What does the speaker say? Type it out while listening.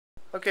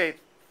Okay,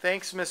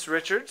 thanks Miss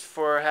Richards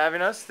for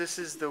having us. This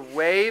is the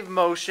wave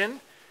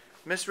motion.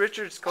 Miss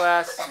Richards'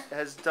 class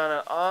has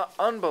done an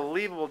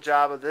unbelievable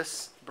job of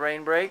this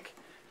brain break,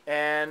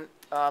 and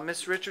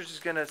Miss Richards is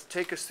going to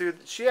take us through.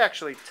 She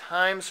actually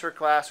times her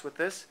class with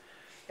this,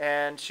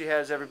 and she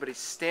has everybody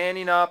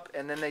standing up,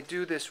 and then they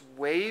do this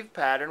wave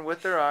pattern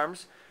with their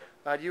arms.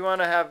 Do you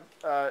want to have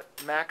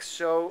Max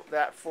show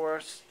that for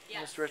us,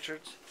 yes. Miss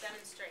Richards?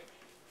 Demonstrate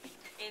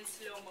in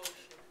slow motion.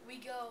 We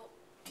go,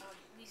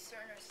 we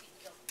start in our seat,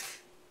 go.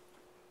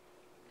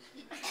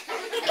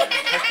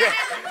 Okay,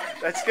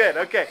 that's good.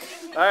 Okay.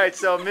 All right,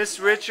 so Miss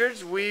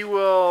Richards, we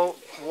will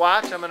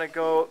watch. I'm going to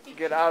go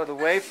get out of the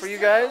way for you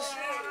guys. Okay,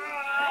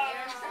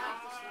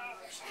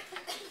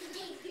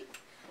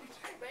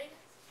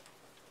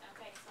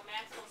 so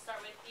Max, we'll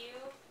start with you.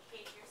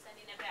 Kate, you're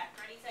sending it back.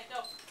 Ready, set,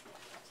 go.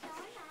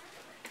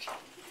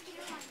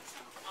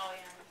 Oh,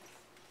 yeah.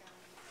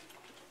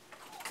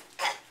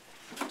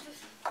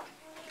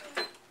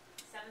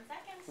 7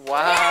 seconds.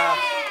 Wow.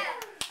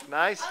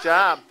 Nice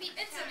job.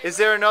 Is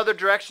there another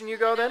direction you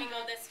go then? We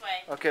go this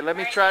way. Okay, let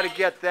me try to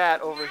get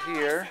that over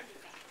here.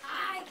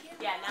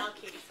 Yeah, now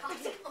Katie's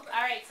sending it.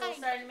 All right, so we'll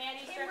start in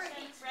Maddie's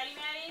directions. Ready,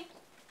 Maddie?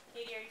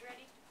 Katie, are you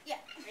ready? Yeah.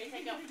 Ready,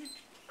 set, go.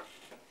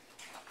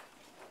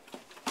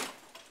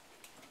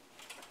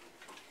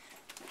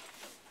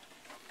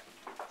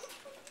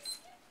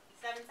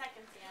 Seven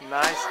seconds, yeah.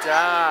 Nice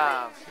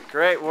job.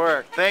 Great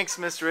work. Thanks,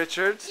 Miss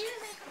Richards.